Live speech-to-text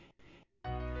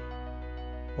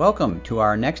Welcome to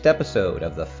our next episode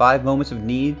of the 5 Moments of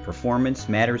Need Performance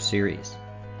Matters series.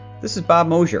 This is Bob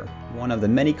Mosier, one of the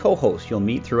many co-hosts you'll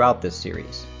meet throughout this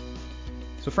series.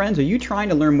 So friends, are you trying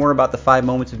to learn more about the 5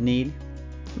 moments of need?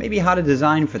 Maybe how to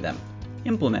design for them,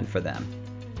 implement for them,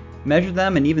 measure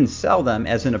them, and even sell them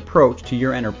as an approach to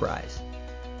your enterprise?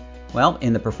 Well,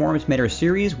 in the Performance Matters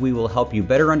series, we will help you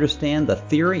better understand the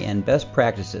theory and best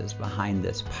practices behind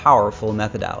this powerful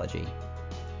methodology.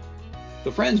 So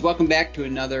friends, welcome back to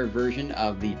another version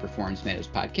of the Performance Matters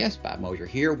podcast. Bob Mosier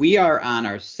here. We are on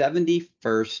our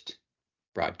 71st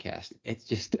broadcast. It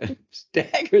just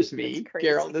staggers me,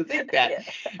 Carol, to think that.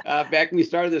 Back when we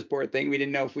started this board thing, we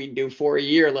didn't know if we'd do 4 a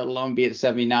year, let alone be at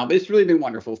 70 now. But it's really been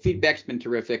wonderful. Feedback's been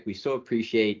terrific. We so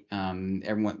appreciate what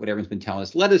everyone's been telling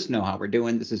us. Let us know how we're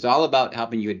doing. This is all about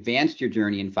helping you advance your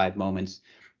journey in 5 moments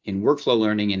in workflow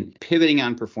learning and pivoting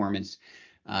on performance.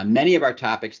 Many of our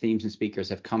topics, themes, and speakers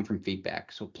have come from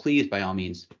feedback. So please, by all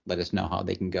means, let us know how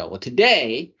they can go. Well,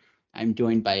 today, I'm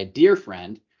joined by a dear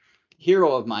friend,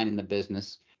 hero of mine in the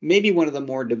business, maybe one of the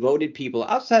more devoted people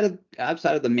outside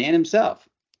of the man himself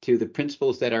to the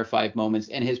principles that are 5 moments,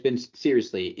 and has been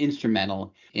seriously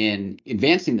instrumental in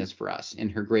advancing this for us in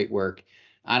her great work.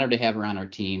 Honored to have her on our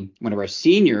team, one of our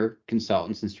senior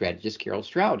consultants and strategists, Carol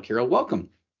Stroud. Carol, welcome.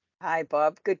 Hi,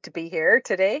 Bob. Good to be here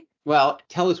today. Well,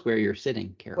 tell us where you're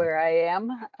sitting, Carol. Where I am.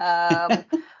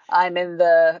 I'm in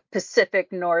the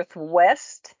Pacific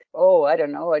Northwest. I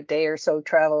don't know, a day or so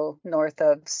travel north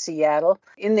of Seattle,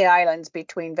 in the islands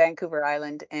between Vancouver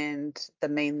Island and the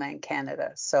mainland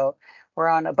Canada. So we're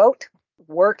on a boat,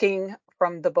 working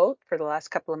from the boat for the last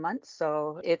couple of months.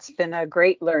 So it's been a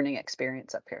great learning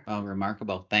experience up here. Oh,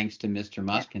 remarkable. Thanks to Mr.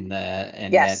 Musk and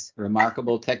yes. that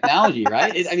remarkable technology,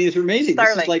 right? It's amazing.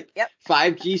 Starlink. This is like Yep.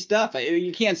 5G stuff.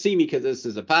 You can't see me because this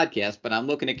is a podcast, but I'm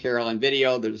looking at Carol on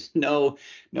video. There's no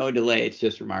delay. It's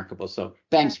just remarkable. So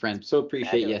thanks, friend. So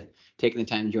appreciate you taking the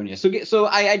time to join us. So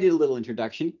I did a little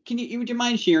introduction. Would you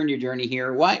mind sharing your journey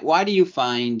here? Why do you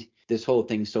find this whole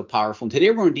thing so powerful? And today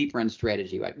we're going deeper on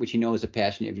strategy, right, which you know is a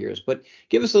passion of yours. But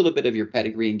give us a little bit of your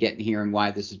pedigree and getting here and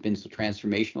why this has been so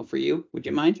transformational for you. Would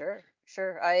you mind?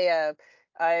 Sure.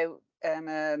 I am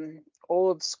an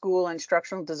old school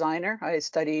instructional designer. I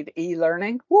studied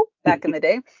e-learning back in the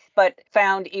day, but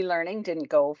found e-learning didn't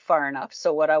go far enough.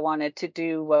 So what I wanted to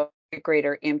do was a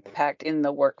greater impact in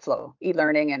the workflow.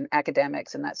 E-learning and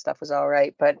academics and that stuff was all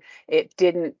right, but it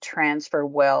didn't transfer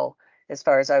well, as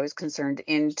far as I was concerned,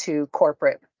 into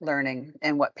corporate learning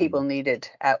and what people needed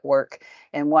at work.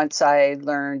 And once I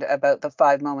learned about the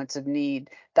 5 moments of need,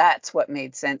 that's what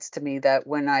made sense to me, that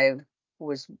when I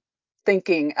was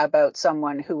thinking about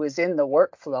someone who was in the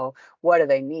workflow, what do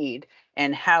they need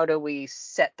and how do we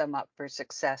set them up for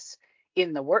success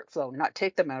in the workflow, not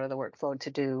take them out of the workflow to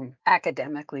do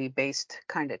academically based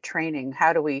kind of training.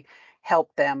 How do we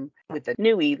help them with the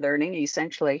new e-learning,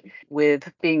 essentially,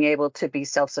 with being able to be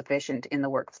self-sufficient in the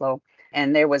workflow?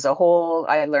 And there was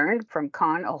I learned from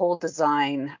Con, a whole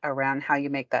design around how you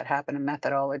make that happen, a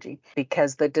methodology,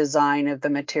 because the design of the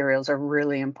materials are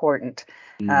really important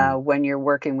when you're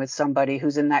working with somebody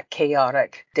who's in that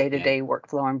chaotic day-to-day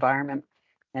workflow environment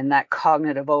and that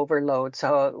cognitive overload.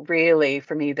 So really,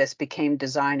 for me, this became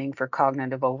designing for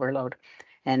cognitive overload.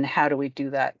 And how do we do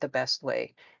that the best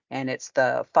way? And it's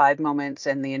the 5 moments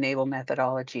and the enable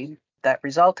methodology that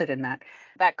resulted in that.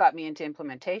 That got me into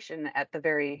implementation at the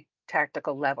very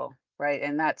tactical level, right?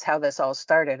 And that's how this all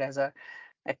started. As a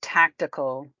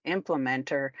tactical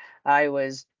implementer, I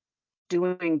was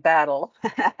doing battle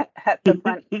at the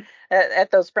front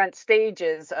at those front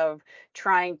stages of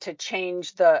trying to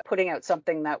change putting out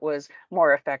something that was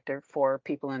more effective for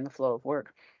people in the flow of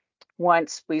work.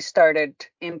 Once we started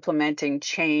implementing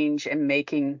change and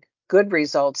making good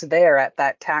results there at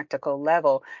that tactical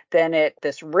level, then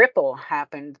this ripple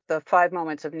happened. The 5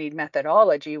 moments of need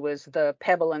methodology was the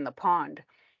pebble in the pond.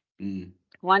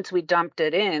 Once we dumped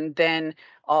it in, then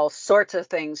all sorts of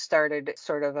things started,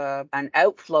 sort of an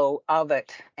outflow of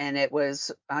it. And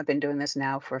I've been doing this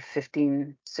now for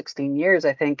 15, 16 years,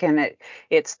 I think. And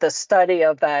it's the study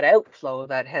of that outflow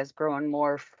that has grown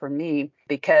more for me,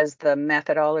 because the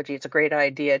methodology, it's a great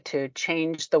idea to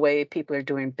change the way people are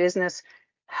doing business.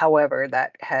 However,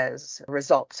 that has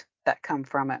results that come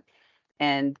from it.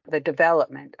 And the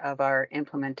development of our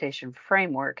implementation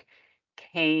framework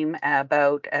came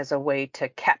about as a way to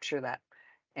capture that.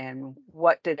 And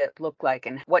what did it look like,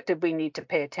 and what did we need to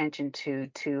pay attention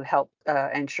to help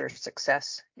ensure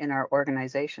success in our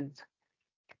organizations?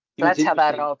 So that's how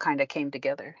that all kind of came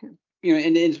together.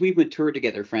 And as we've matured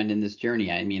together, friend, in this journey,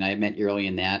 I met you early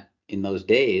in those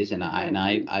days, and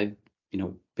I've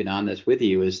been been on this with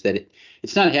you is that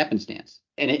it's not a happenstance.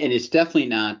 And it's definitely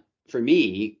not, for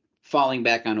me, falling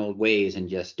back on old ways and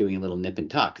just doing a little nip and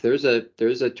tuck. There's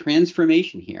a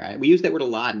transformation here. We use that word a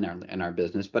lot in our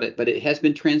business, but it has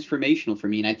been transformational for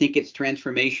me, and I think it's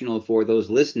transformational for those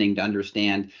listening to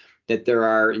understand that there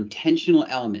are intentional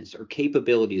elements or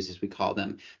capabilities, as we call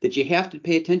them, that you have to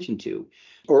pay attention to,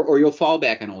 or you'll fall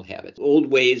back on old habits,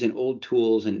 old ways, and old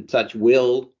tools and such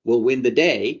will win the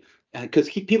day, because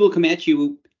people come at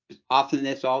you often.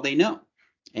 That's all they know.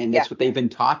 And Yeah. that's what they've been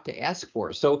taught to ask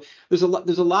for. So there's a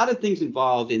lot of things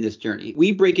involved in this journey.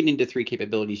 We break it into three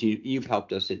capabilities. You've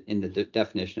helped us in the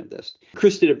definition of this.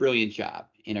 Chris did a brilliant job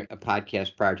in a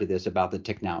podcast prior to this about the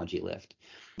technology lift.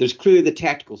 There's clearly the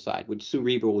tactical side, which Sue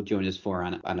Reber will join us for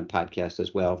on a podcast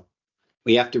as well.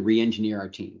 We have to re-engineer our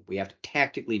team. We have to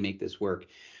tactically make this work.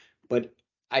 But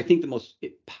I think the most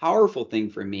powerful thing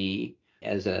for me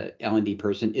as a L&D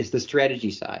person is the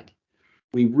strategy side.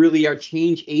 We really are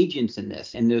change agents in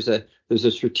this, and there's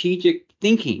a strategic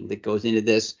thinking that goes into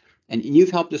this, and you've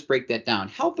helped us break that down.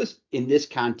 Help us in this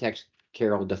context,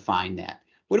 Carol, define that.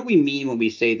 What do we mean when we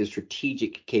say the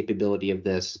strategic capability of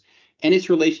this and its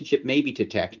relationship maybe to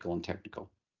tactical and technical?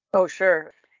 Oh,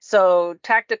 sure. So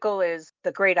tactical is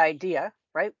the great idea,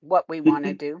 right? What we want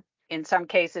to do. In some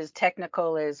cases,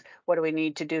 technical is what do we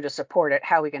need to do to support it?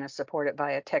 How are we going to support it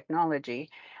via technology?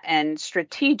 And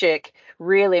strategic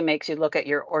really makes you look at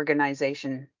your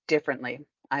organization differently.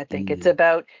 I think it's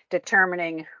about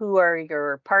determining who are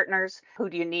your partners, who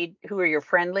do you need, who are your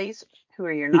friendlies, who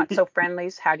are your not so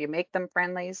friendlies, how do you make them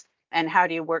friendlies, and how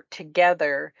do you work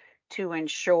together to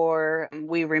ensure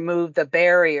we remove the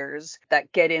barriers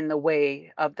that get in the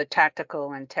way of the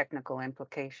tactical and technical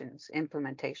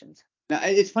implementations. Now,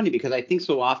 it's funny because I think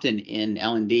so often in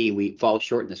L&D we fall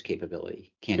short in this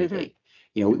capability, candidly.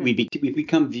 We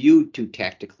become viewed too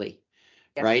tactically,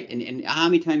 Yes. right? And how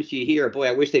many times do you hear, boy,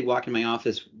 I wish they'd walk in my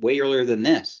office way earlier than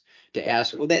this to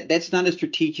ask, well, that's not a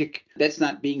strategic, that's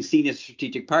not being seen as a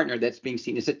strategic partner, that's being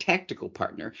seen as a tactical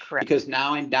partner. Correct. Because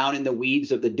now I'm down in the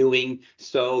weeds of the doing,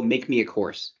 so make me a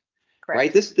course. Correct.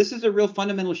 Right? This is a real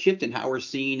fundamental shift in how we're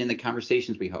seen in the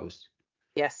conversations we host.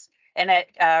 Yes. And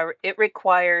it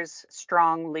requires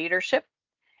strong leadership,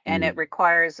 and it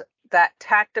requires that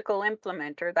tactical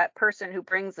implementer, that person who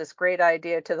brings this great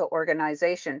idea to the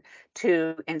organization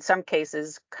to, in some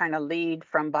cases, kind of lead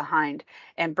from behind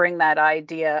and bring that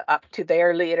idea up to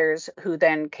their leaders, who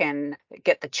then can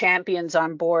get the champions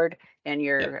on board and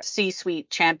your C-suite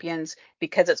champions,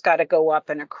 because it's got to go up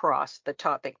and across the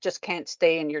topic. Just can't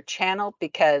stay in your channel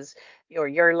because or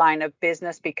your line of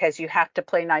business, because you have to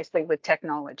play nicely with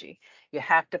technology. You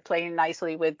have to play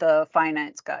nicely with the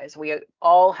finance guys. We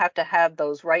all have to have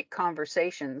those right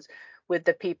conversations with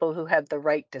the people who have the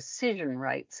right decision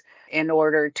rights in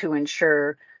order to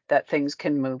ensure that things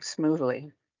can move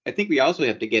smoothly. I think we also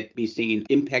have to be seen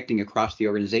impacting across the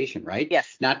organization, right?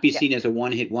 Yes. Not be seen as a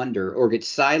one-hit wonder or get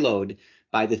siloed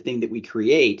by the thing that we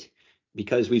create,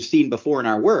 because we've seen before in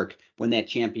our work when that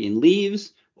champion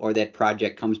leaves or that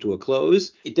project comes to a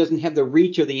close, it doesn't have the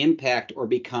reach or the impact or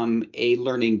become a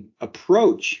learning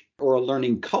approach or a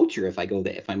learning culture, if I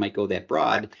might go that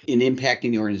broad, in impacting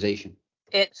the organization.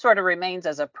 It sort of remains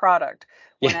as a product,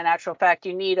 when in actual fact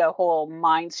you need a whole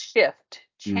mind shift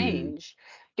change.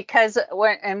 Because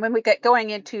when we get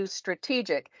going into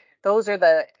strategic, those are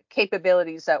the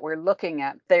capabilities that we're looking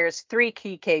at. There's three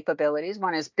key capabilities.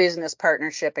 One is business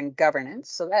partnership and governance.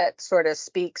 So that sort of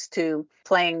speaks to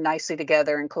playing nicely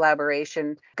together in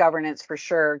collaboration. Governance for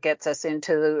sure gets us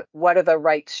into what are the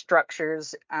right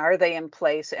structures? Are they in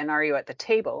place? And are you at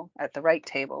the right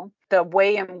table? The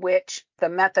way in which the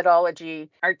methodology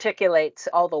articulates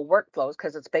all the workflows,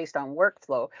 because it's based on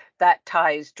workflow, that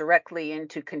ties directly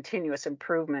into continuous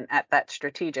improvement at that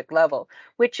strategic level,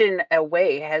 which in a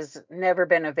way has never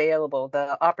been available.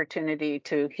 The opportunity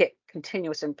to hit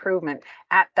continuous improvement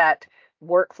at that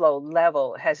workflow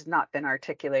level has not been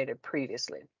articulated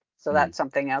previously. So that's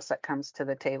something else that comes to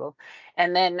the table.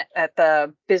 And then at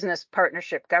the business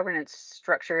partnership governance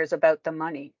structure is about the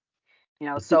money.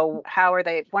 So how are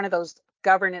they, one of those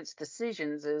governance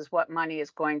decisions is what money is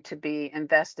going to be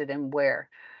invested in where,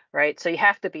 right? So you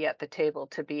have to be at the table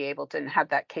to be able to have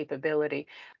that capability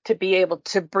to be able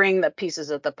to bring the pieces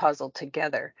of the puzzle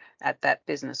together at that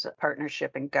business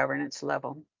partnership and governance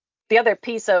level. The other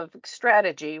piece of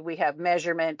strategy, we have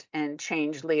measurement and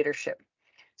change leadership.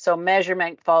 So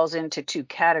measurement falls into two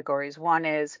categories. One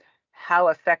is how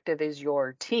effective is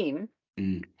your team?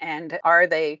 And are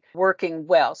they working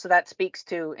well? So that speaks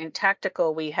to, in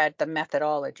tactical, we had the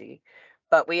methodology,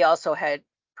 but we also had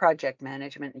project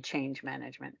management and change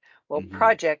management. Well, Hmm.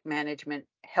 project management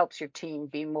helps your team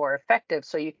be more effective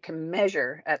so you can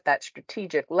measure at that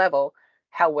strategic level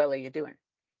how well are you doing.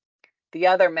 The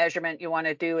other measurement you want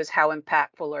to do is how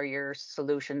impactful are your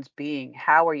solutions being?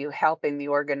 How are you helping the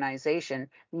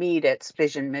organization meet its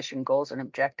vision, mission, goals, and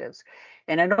objectives?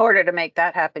 And in order to make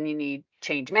that happen, you need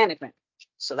change management.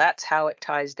 So that's how it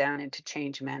ties down into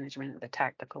change management at the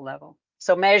tactical level.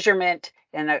 So measurement,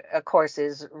 and of course,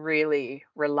 is really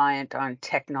reliant on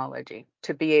technology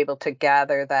to be able to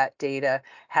gather that data,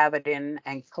 have it in,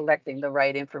 and collecting the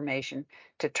right information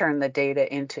to turn the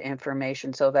data into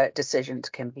information so that decisions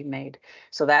can be made.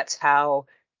 So that's how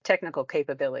technical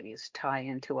capabilities tie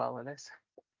into all of this.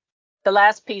 The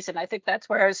last piece, and I think that's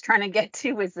where I was trying to get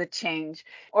to, is the change.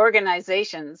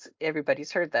 Organizations,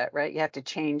 everybody's heard that, right? You have to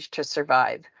change to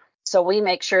survive. So we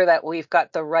make sure that we've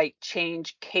got the right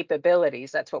change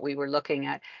capabilities. That's what we were looking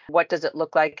at. What does it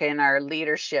look like in our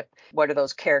leadership? What are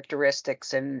those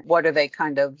characteristics and what are they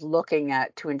kind of looking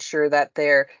at to ensure that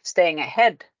they're staying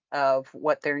ahead of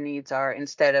what their needs are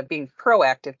instead of being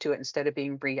proactive to it, instead of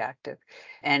being reactive?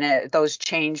 And those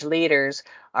change leaders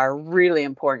are really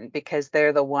important because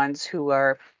they're the ones who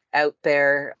are out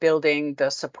there building the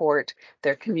support.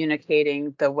 They're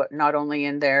communicating the what, not only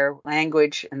in their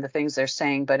language and the things they're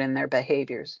saying, but in their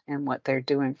behaviors and what they're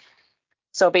doing.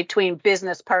 So between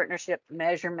business partnership,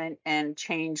 measurement, and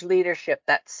change leadership,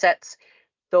 that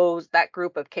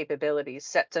group of capabilities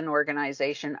sets an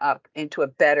organization up into a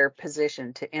better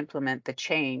position to implement the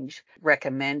change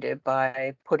recommended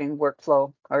by putting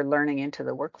workflow or learning into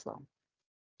the workflow.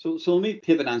 So let me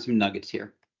pivot on some nuggets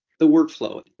here. The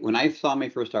workflow. When I saw my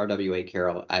first RWA,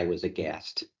 Carol, I was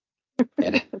aghast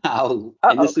at how,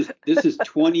 and Uh-oh. this is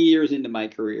 20 years into my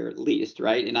career at least,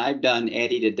 right? And I've done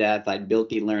Addy to death. I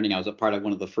built e-learning. I was a part of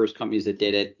one of the first companies that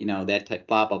did it, that type,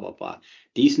 blah, blah, blah, blah.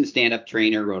 Decent stand-up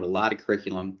trainer, wrote a lot of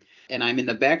curriculum. And I'm in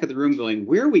the back of the room going,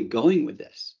 where are we going with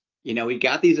this? We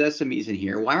got these SMEs in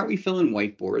here. Why aren't we filling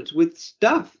whiteboards with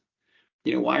stuff?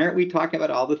 Why aren't we talking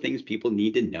about all the things people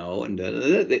need to know and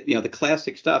the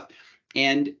classic stuff?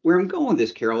 And where I'm going with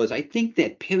this, Carol, is I think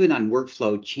that pivot on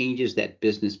workflow changes that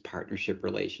business partnership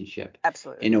relationship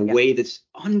Absolutely. in a Yeah. way that's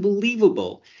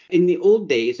unbelievable. In the old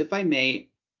days, if I may,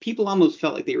 people almost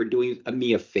felt like they were doing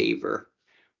me a favor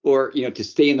or, to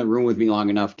stay in the room with me long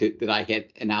enough that I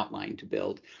had an outline to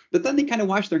build. But then they kind of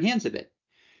washed their hands of it.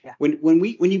 Yeah.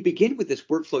 When you begin with this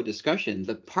workflow discussion,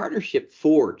 the partnership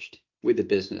forged with the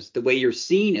business, the way you're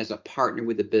seen as a partner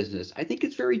with the business, I think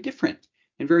it's very different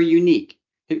and very unique.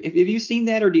 Have you seen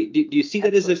that, or do you see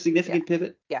that as a Absolutely. Yeah. significant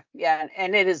pivot? Yeah. Yeah.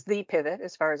 And it is the pivot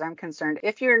as far as I'm concerned.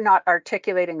 If you're not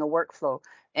articulating a workflow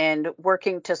and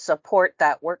working to support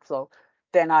that workflow,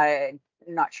 then I'm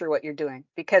not sure what you're doing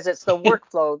because it's the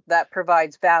workflow that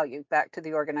provides value back to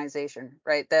the organization,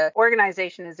 right? The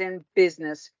organization is in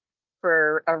business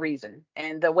for a reason.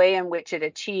 And the way in which it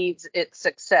achieves its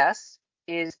success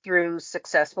is through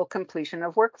successful completion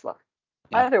of workflow.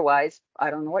 Yeah. Otherwise, I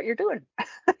don't know what you're doing.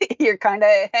 You're kind of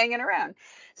hanging around.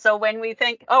 So when we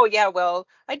think, oh, yeah, well,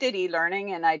 I did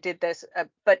e-learning and I did this,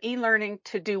 but e-learning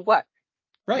to do what?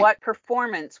 Right. What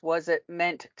performance was it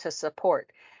meant to support?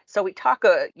 So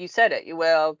you said it,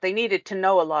 well, they needed to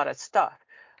know a lot of stuff,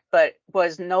 but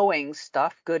was knowing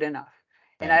stuff good enough?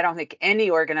 And I Right. don't think any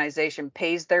organization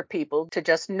pays their people to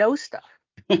just know stuff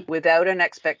without an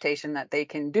expectation that they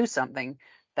can do something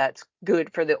that's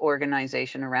good for the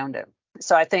organization around it.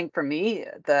 So I think for me,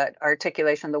 the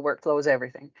articulation of the workflow is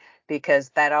everything because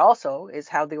that also is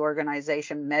how the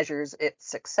organization measures its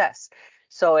success.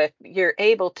 So if you're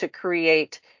able to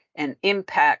create an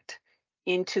impact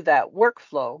into that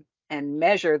workflow and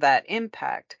measure that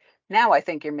impact, now I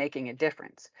think you're making a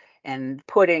difference. And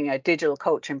putting a digital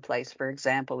coach in place, for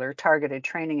example, or targeted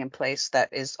training in place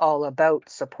that is all about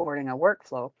supporting a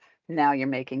workflow, now you're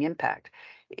making impact.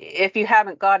 If you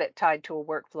haven't got it tied to a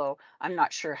workflow, I'm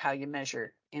not sure how you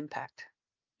measure impact.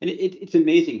 And it's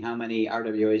amazing how many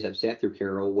RWAs I've sat through,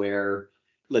 Carol, where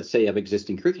let's say of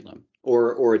existing curriculum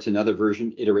or it's another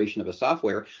iteration of a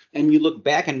software, and you look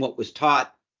back on what was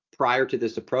taught prior to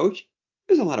this approach,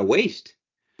 there's a lot of waste.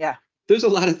 Yeah. There's a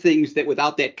lot of things that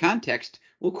without that context,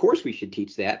 well, of course we should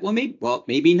teach that.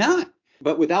 Maybe not.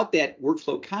 But without that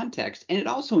workflow context, and it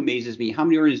also amazes me how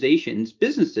many organizations,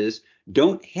 businesses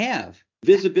don't have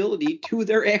visibility to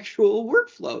their actual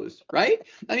workflows, right?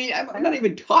 I mean, I'm not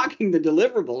even talking the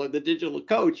deliverable or the digital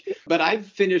coach, but I've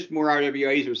finished more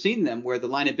RWAs or seen them where the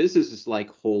line of business is like,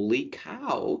 holy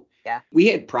cow. Yeah. We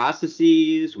had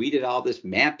processes, we did all this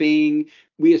mapping.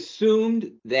 We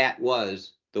assumed that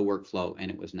was the workflow, and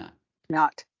it was not.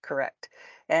 Not correct.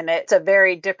 And it's a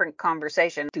very different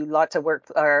conversation. Do lots of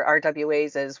work, or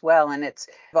RWAs as well. And it's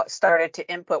started to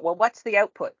input, well, what's the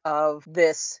output of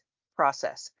this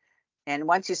process? And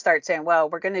once you start saying, well,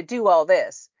 we're going to do all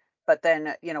this, but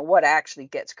then, what actually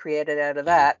gets created out of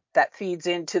Yeah. that feeds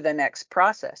into the next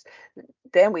process,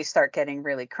 then we start getting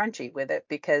really crunchy with it,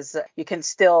 because you can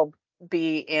still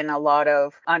be in a lot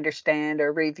of understand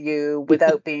or review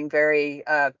without being very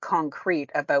concrete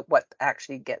about what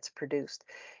actually gets produced.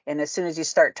 And as soon as you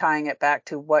start tying it back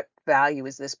to what value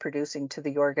is this producing to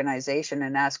the organization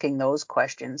and asking those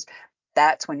questions,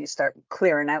 that's when you start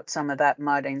clearing out some of that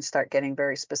mud and start getting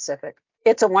very specific.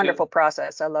 It's a wonderful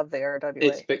process. I love the RWA.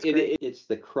 It's great. It's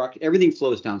the crux. Everything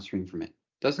flows downstream from it,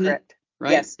 doesn't it? Correct.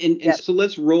 Right. Yes. And Yep. so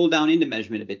let's roll down into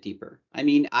measurement a bit deeper. I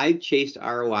mean, I chased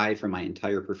ROI for my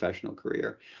entire professional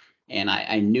career. And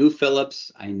I knew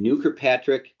Phillips, I knew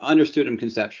Kirkpatrick, understood him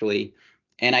conceptually,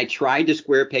 and I tried to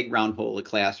square peg round hole a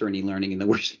class or an e-learning in the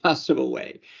worst possible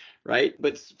way, right?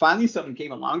 But finally someone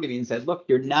came along to me and said, look,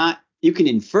 you can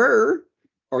infer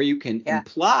or you can Yeah.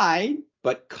 imply,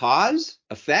 but cause,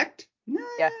 effect,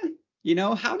 Yeah.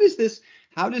 how does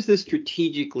this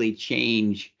strategically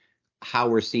change how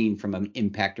we're seen from an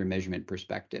impact or measurement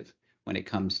perspective when it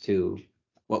comes to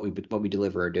what we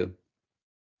deliver or do?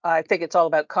 I think it's all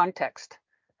about context,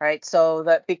 right? So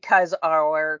that because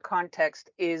our context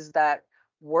is that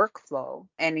workflow,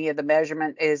 any of the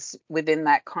measurement is within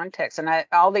that context. And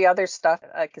all the other stuff,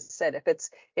 like I said,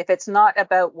 if it's not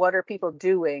about what are people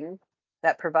doing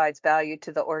that provides value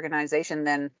to the organization,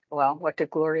 then, well, what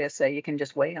did Gloria say? You can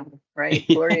just weigh them, right?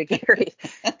 Gloria Gary.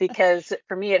 Because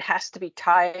for me, it has to be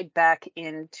tied back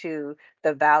into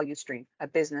the value stream, a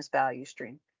business value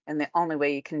stream. And the only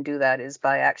way you can do that is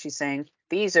by actually saying,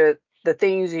 these are the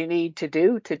things you need to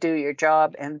do your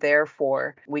job, and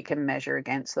therefore we can measure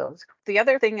against those. The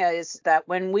other thing is that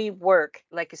when we work,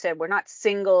 like you said, we're not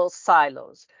single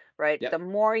silos, right? Yep. The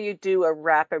more you do a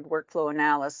rapid workflow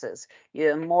analysis,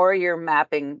 the more you're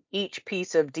mapping each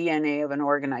piece of DNA of an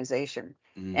organization.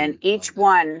 And each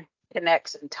one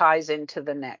connects and ties into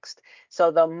the next.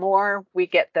 So the more we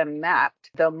get them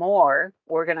mapped, the more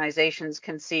organizations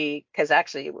can see, because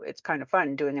actually it's kind of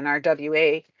fun doing an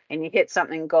RWA and you hit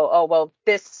something and go, oh, well,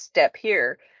 this step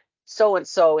here, so and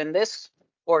so in this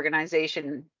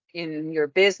organization in your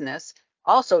business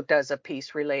also does a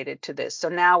piece related to this. So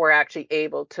now we're actually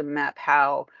able to map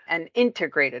how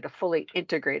a fully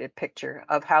integrated picture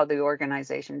of how the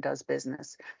organization does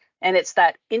business. And it's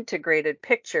that integrated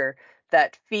picture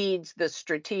that feeds the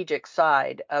strategic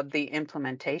side of the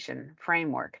implementation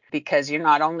framework, because you're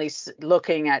not only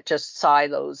looking at just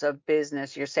silos of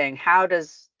business, you're saying, how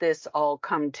does this all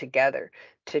come together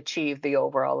to achieve the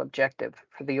overall objective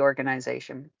for the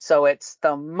organization? So it's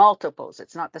the multiples,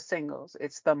 it's not the singles,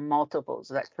 it's the multiples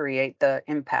that create the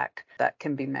impact that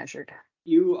can be measured.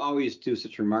 You always do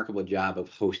such a remarkable job of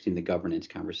hosting the governance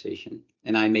conversation,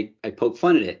 and I poke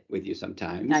fun at it with you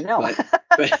sometimes. I know.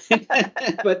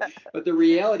 But but the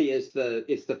reality is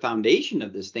it's the foundation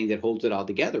of this thing that holds it all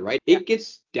together, right? Yeah. It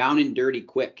gets down and dirty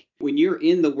quick. When you're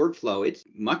in the workflow, it's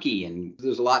mucky and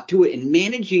there's a lot to it. And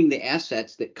managing the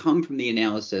assets that come from the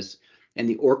analysis and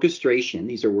the orchestration,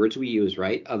 these are words we use,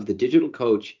 right, of the digital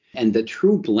coach and the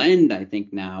true blend, I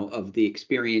think now, of the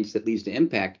experience that leads to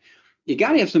impact. You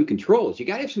got to have some controls. You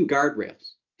got to have some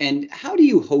guardrails. And how do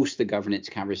you host the governance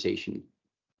conversation,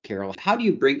 Carol? How do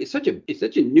you bring it's such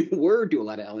a new word to a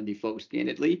lot of L&D folks,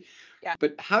 candidly. Yeah.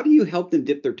 But how do you help them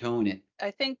dip their toe in it?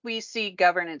 I think we see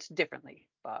governance differently,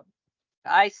 Bob.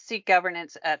 I see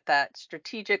governance at that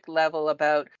strategic level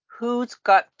about who's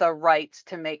got the rights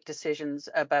to make decisions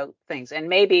about things. And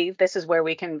maybe this is where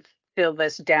we can fill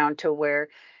this down to where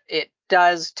it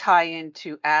does tie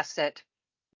into asset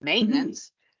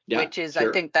maintenance, Yeah, which is, I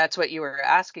sure. think that's what you were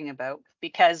asking about,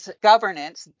 because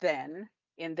governance then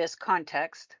in this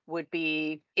context would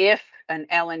be if an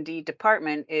L&D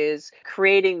department is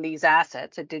creating these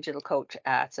assets, a digital coach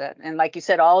asset, and like you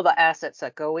said, all the assets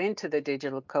that go into the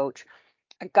digital coach,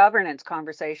 a governance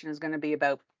conversation is going to be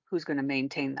about who's going to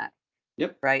maintain that.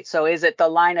 Yep. Right. So is it the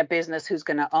line of business who's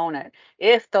going to own it?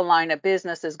 If the line of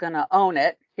business is going to own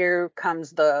it, here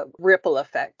comes the ripple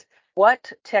effect.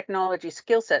 What technology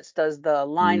skill sets does the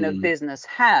line of business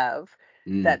have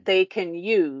that they can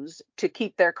use to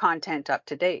keep their content up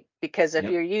to date? Because if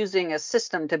Yep. you're using a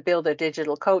system to build a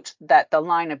digital coach that the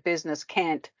line of business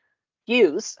can't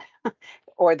use,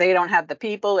 or they don't have the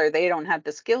people, or they don't have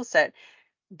the skill set,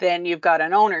 then you've got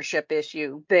an ownership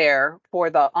issue there for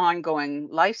the ongoing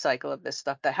life cycle of this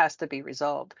stuff that has to be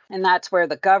resolved. And that's where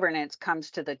the governance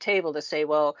comes to the table to say,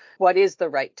 well, what is the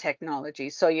right technology?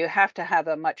 So you have to have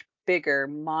a much bigger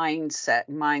mindset,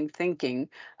 mind thinking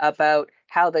about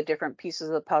how the different pieces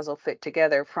of the puzzle fit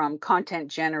together, from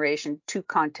content generation to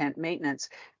content maintenance,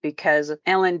 because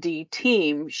L&D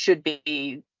team should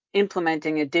be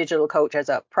implementing a digital coach as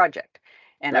a project.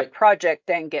 And a Right. project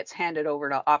then gets handed over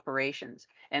to operations.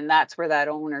 And that's where that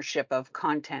ownership of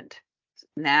content,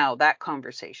 now that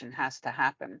conversation has to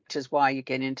happen, which is why you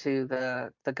get into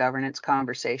the governance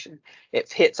conversation.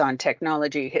 It hits on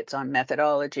technology, hits on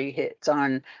methodology, hits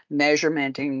on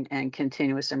measurement and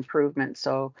continuous improvement.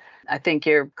 So I think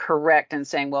you're correct in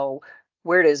saying, well,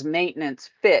 where does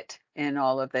maintenance fit in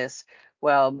all of this?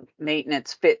 Well,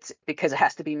 maintenance fits because it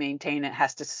has to be maintained, it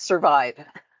has to survive.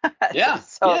 Yeah.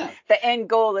 So Yeah. the end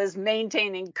goal is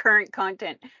maintaining current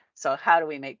content. So how do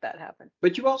we make that happen?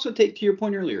 But you also take, to your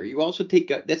point earlier, you also take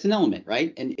that's an element,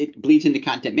 right? And it bleeds into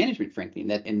content management, frankly,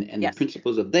 and that and the Yes.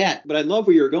 principles of that. But I love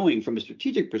where you're going from a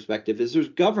strategic perspective. Is there's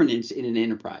governance in an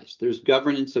enterprise? There's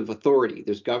governance of authority.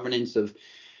 There's governance of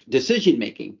decision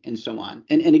making, and so on.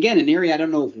 And again, an area I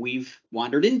don't know if we've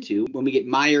wandered into when we get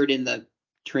mired in the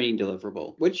training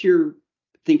deliverable. What's your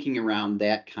thinking around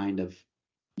that kind of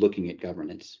looking at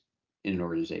governance in an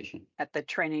organization? At the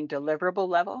training deliverable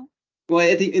level? Well,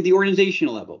 at the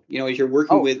organizational level, as you're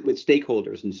working Oh, with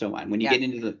stakeholders and so on, when you yeah. get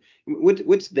into the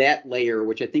what's that layer,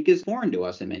 which I think is foreign to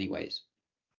us in many ways.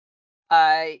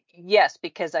 Yes,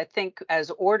 because I think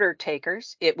as order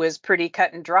takers, it was pretty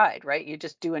cut and dried, right? You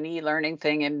just do an e-learning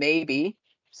thing, and maybe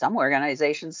some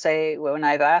organizations say, well, when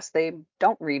I've asked, they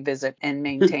don't revisit and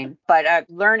maintain. But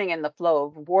learning in the flow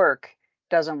of work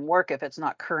doesn't work if it's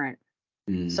not current.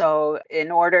 Mm, So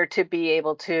in order to be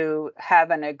able to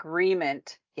have an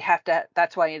agreement, you have to,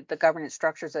 that's why the governance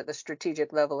structures at the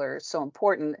strategic level are so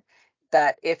important,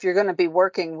 that if you're going to be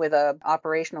working with a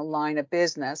operational line of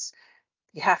business,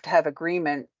 you have to have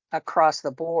agreement across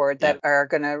the board yeah, that are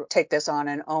going to take this on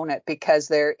and own it, because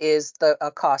there is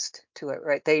a cost to it,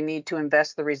 right? They need to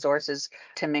invest the resources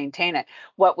to maintain it.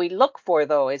 What we look for,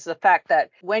 though, is the fact that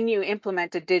when you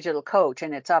implement a digital coach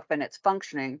and it's up and it's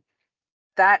functioning,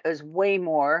 that is way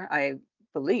more, I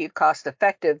believe, cost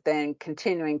effective than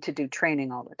continuing to do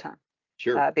training all the time.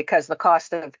 sure, Because the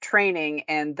cost of training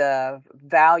and the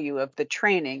value of the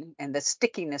training and the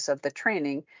stickiness of the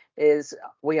training is,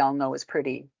 we all know, is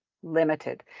pretty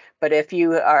limited. But if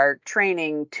you are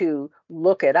training to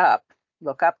look up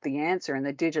the answer, and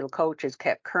the digital coach is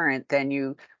kept current, then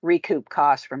you recoup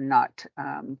costs from not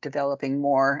developing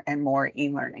more and more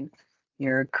e-learning.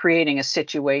 You're creating a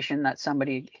situation that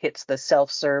somebody hits the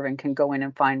self-serve and can go in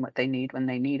and find what they need when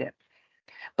they need it.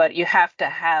 But you have to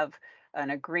have an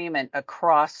agreement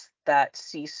across that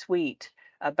C-suite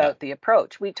yeah, about the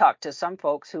approach. We talk to some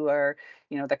folks who are,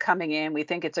 they're coming in, we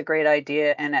think it's a great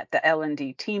idea, and at the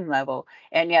L&D team level,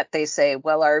 and yet they say,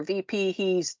 well, our VP,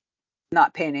 he's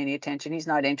not paying any attention. He's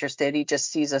not interested. He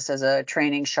just sees us as a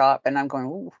training shop. And I'm going,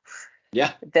 ooh,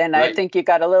 yeah, then I right. think you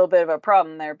got a little bit of a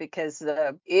problem there, because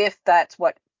if that's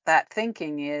what that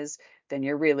thinking is, then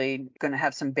you're really going to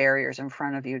have some barriers in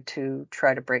front of you to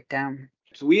try to break down.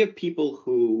 So we have people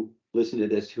who listen to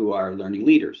this who are learning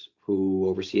leaders, who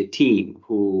oversee a team,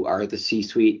 who are the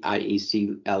C-suite, i.e.,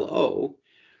 CLO.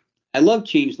 I love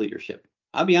change leadership.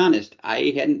 I'll be honest,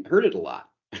 I hadn't heard it a lot.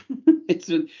 It's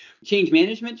a change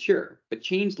management, sure, but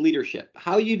change leadership.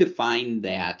 How you define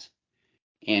that,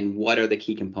 and what are the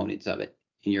key components of it,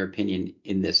 in your opinion,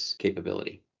 in this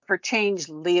capability? For change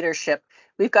leadership,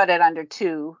 we've got it under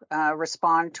two: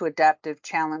 respond to adaptive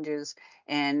challenges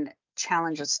and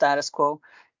challenge the status quo.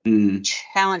 Mm,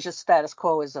 Challenge the status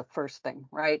quo is the first thing,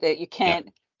 right? You yeah,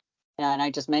 can't, and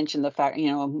I just mentioned the fact,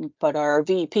 but our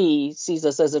VP sees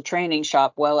us as a training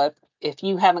shop. Well, if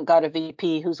you haven't got a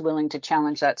VP who's willing to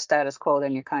challenge that status quo,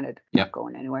 then you're kind of not yep.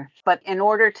 going anywhere. But in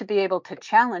order to be able to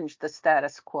challenge the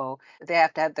status quo, they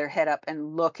have to have their head up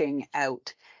and looking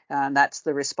out. That's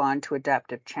the respond to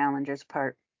adaptive challenges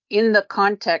part. In the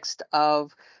context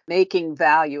of making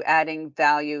value, adding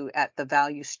value at the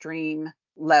value stream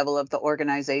level of the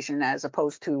organization, as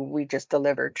opposed to we just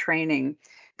deliver training,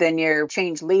 then your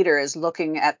change leader is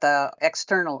looking at the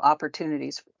external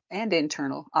opportunities and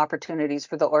internal opportunities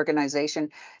for the organization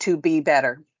to be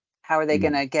better. How are they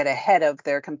going Mm, to get ahead of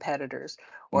their competitors?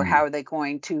 Or mm, how are they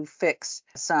going to fix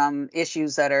some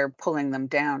issues that are pulling them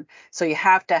down? So you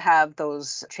have to have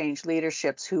those change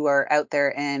leaderships who are out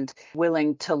there and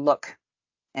willing to look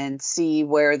and see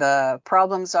where the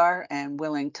problems are, and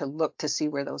willing to look to see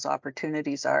where those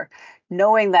opportunities are,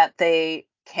 knowing that they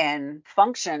can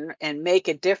function and make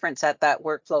a difference at that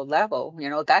workflow level,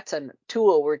 that's a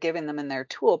tool we're giving them in their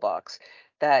toolbox,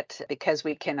 that because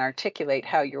we can articulate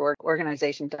how your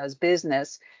organization does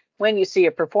business, when you see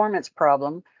a performance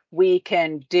problem, we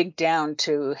can dig down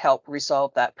to help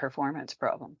resolve that performance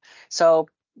problem. So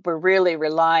we're really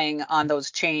relying on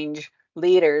those change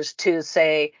leaders to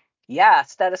say, yeah,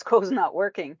 status quo is not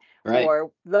working. Right.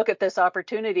 Or look at this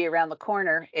opportunity around the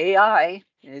corner. AI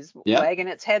is wagging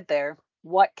its head there.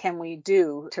 What can we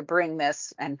do to bring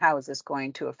this, and how is this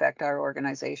going to affect our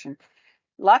organization?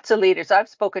 Lots of leaders, I've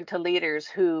spoken to leaders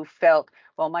who felt,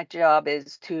 well, my job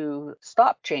is to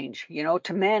stop change,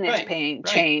 to manage pain,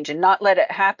 change and not let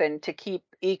it happen, to keep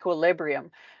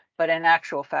equilibrium. But in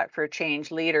actual fact, for a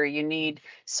change leader, you need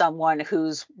someone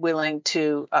who's willing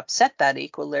to upset that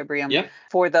equilibrium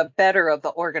for the better of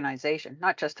the organization,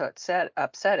 not just to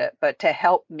upset it, but to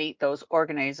help meet those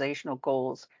organizational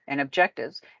goals and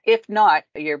objectives. If not,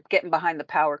 you're getting behind the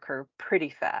power curve pretty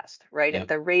fast, right? At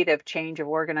the rate of change of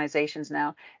organizations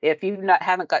now, if you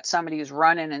haven't got somebody who's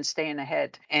running and staying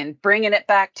ahead and bringing it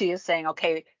back to you saying,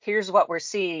 okay, here's what we're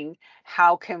seeing,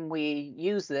 how can we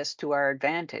use this to our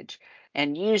advantage?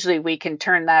 And usually we can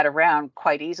turn that around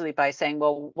quite easily by saying,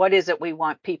 well, what is it we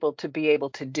want people to be able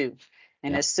to do?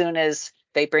 And as soon as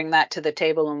they bring that to the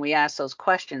table and we ask those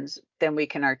questions, then we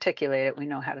can articulate it. We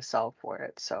know how to solve for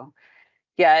it. So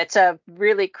yeah, it's a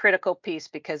really critical piece,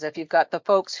 because if you've got the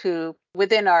folks who,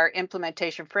 within our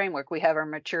implementation framework, we have our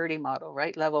maturity model,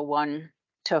 right? Level 1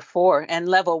 to 4. And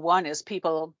level 1 is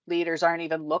leaders aren't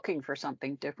even looking for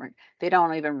something different. They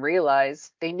don't even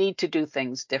realize they need to do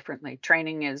things differently.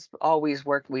 Training has always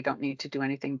worked. We don't need to do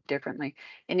anything differently.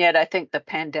 And yet I think the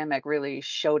pandemic really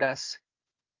showed us,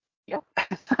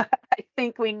 I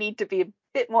think we need to be a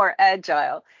bit more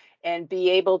agile and be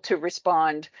able to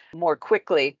respond more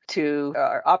quickly to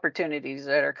opportunities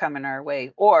that are coming our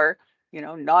way, or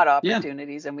not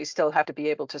opportunities, and we still have to be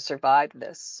able to survive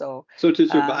this. So to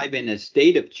survive in a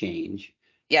state of change,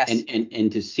 yes,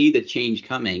 and to see the change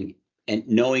coming, and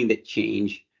knowing that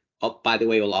change, by the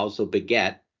way, will also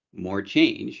beget more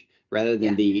change, rather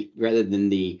than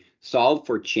the solve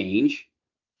for change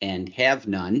and have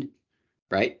none,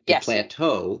 right? The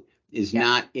plateau is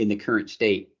not in the current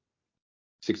state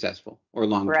successful or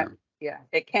long term. Yeah,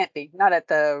 it can't be, not at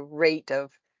the rate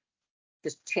of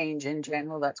just change in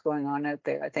general that's going on out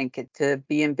there. I think to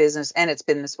be in business, and it's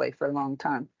been this way for a long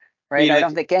time, right? I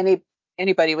don't think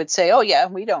anybody would say, oh yeah,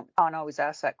 we don't. Can't always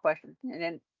ask that question, and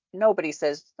then nobody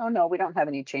says, oh no, we don't have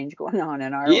any change going on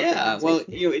in our organization.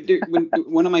 Well,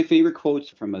 one of my favorite quotes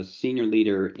from a senior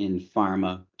leader in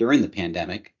pharma during the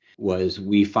pandemic was,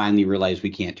 we finally realized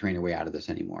we can't train our way out of this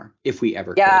anymore, if we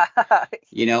ever could.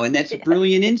 And that's a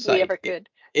brilliant insight. If we ever could.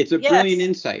 It's a brilliant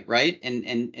insight, right?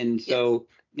 And so,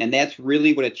 and that's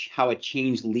really how a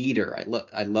change leader,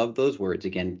 I love those words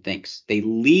again, thinks. They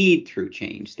lead through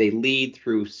change. They lead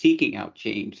through seeking out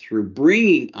change, through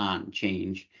bringing on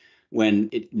change when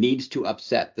it needs to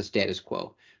upset the status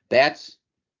quo. That's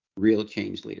real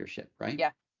change leadership, right?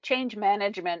 Yeah. Change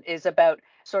management is about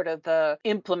sort of the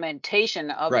implementation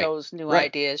of those new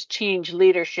ideas. Change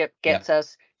leadership gets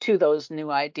us to those new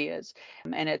ideas.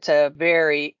 And it's a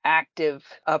very active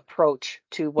approach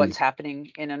to what's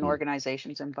happening in an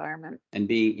organization's environment. And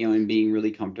being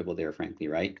really comfortable there, frankly,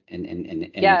 right?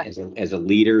 And as a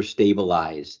leader,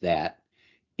 stabilize that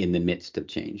in the midst of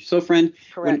change. So friend,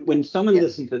 when someone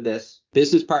listens to this,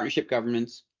 business partnership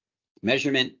governance,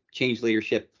 measurement, change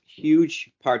leadership, huge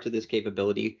parts of this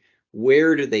capability,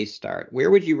 where do they start?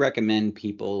 Where would you recommend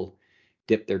people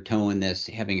dip their toe in this,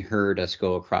 having heard us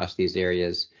go across these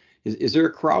areas? Is there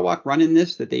a crawl, walk, run in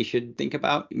this that they should think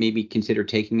about, maybe consider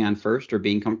taking on first or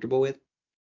being comfortable with?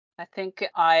 I think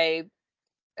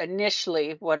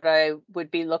initially what I would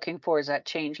be looking for is that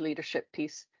change leadership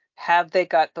piece. Have they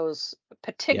got those,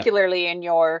 particularly in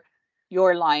your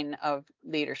line of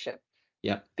leadership?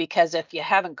 Yeah. Because if you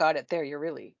haven't got it there, you're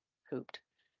really hooped.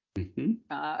 Mm-hmm.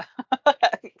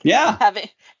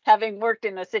 Having worked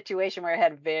in a situation where I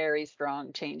had very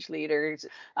strong change leaders,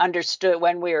 understood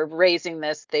when we were raising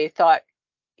this, they thought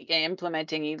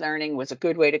implementing e-learning was a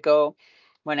good way to go.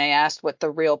 When I asked what the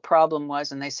real problem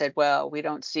was, and they said, well, we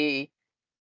don't see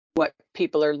what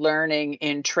people are learning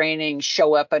in training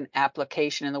show up in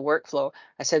application in the workflow.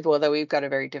 I said, well, then we've got a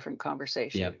very different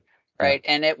conversation. Right.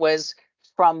 And it was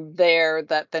from there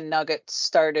that the nuggets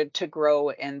started to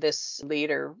grow, and this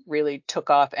leader really took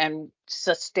off and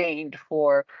sustained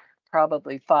for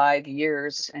probably 5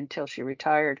 years until she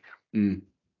retired. And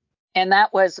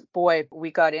that was,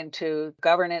 we got into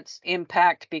governance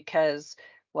impact because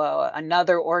Well,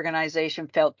 another organization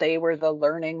felt they were the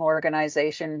learning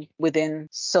organization within.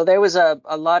 So there was a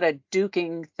lot of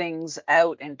duking things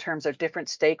out in terms of different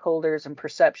stakeholders and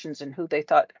perceptions and who they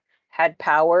thought had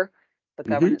power, the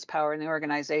Mm-hmm. governance power in the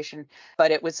organization.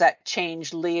 But it was that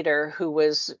change leader who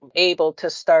was able to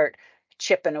start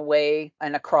chipping away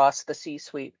and across the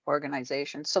C-suite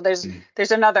organization. So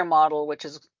there's another model, which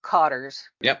is Kotter's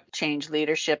Yep. change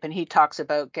leadership, and he talks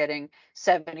about getting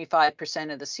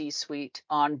 75% of the C-suite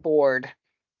on board.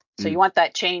 So you want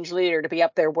that change leader to be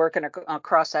up there working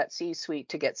across that C-suite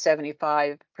to get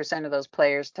 75% of those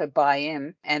players to buy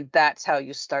in. And that's how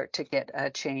you start to get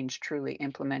a change truly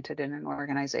implemented in an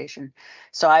organization.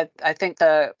 So I think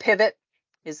the pivot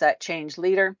is that change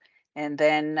leader. And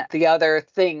then the other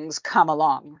things come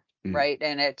along, right?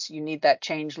 And you need that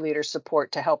change leader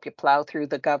support to help you plow through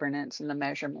the governance and the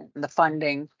measurement and the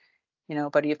funding,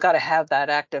 but you've got to have that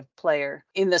active player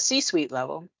in the C-suite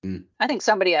level. I think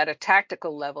somebody at a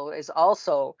tactical level is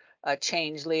also a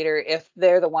change leader if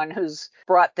they're the one who's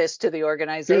brought this to the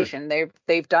organization. Sure.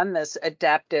 They've done this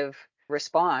adaptive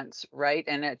response, right?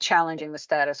 And challenging the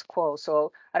status quo.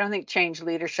 So I don't think change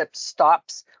leadership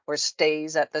stops or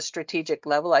stays at the strategic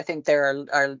level. I think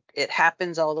it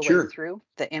happens all the way through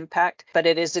the impact, but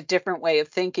it is a different way of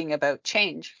thinking about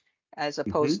change as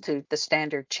opposed to the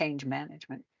standard change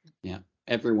management. Yeah,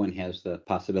 everyone has the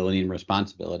possibility and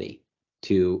responsibility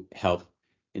to help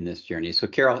in this journey. So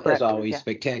Carol, as always,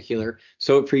 spectacular.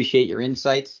 So appreciate your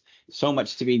insights. So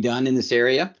much to be done in this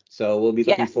area. So we'll be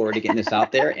looking forward to getting this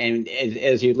out there. And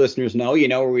as you listeners know, you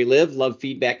know where we live. Love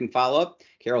feedback and follow up.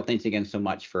 Carol, thanks again so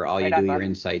much for all you do, your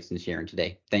insights and sharing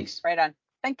today. Thanks. Right on.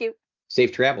 Thank you.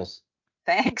 Safe travels.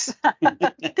 Thanks.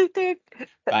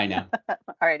 Bye now. All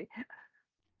righty.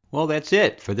 Well, that's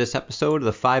it for this episode of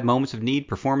the 5 Moments of Need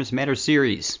Performance Matters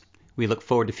series. We look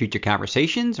forward to future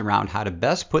conversations around how to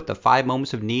best put the 5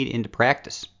 moments of need into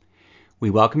practice. We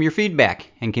welcome your feedback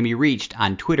and can be reached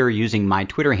on Twitter using my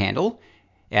Twitter handle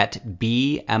at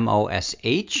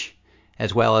BMOSH,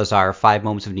 as well as our 5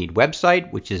 Moments of Need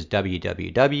website, which is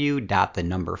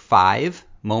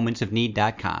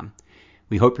www.5momentsofneed.com.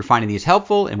 We hope you're finding these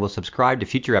helpful and will subscribe to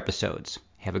future episodes.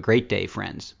 Have a great day,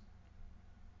 friends.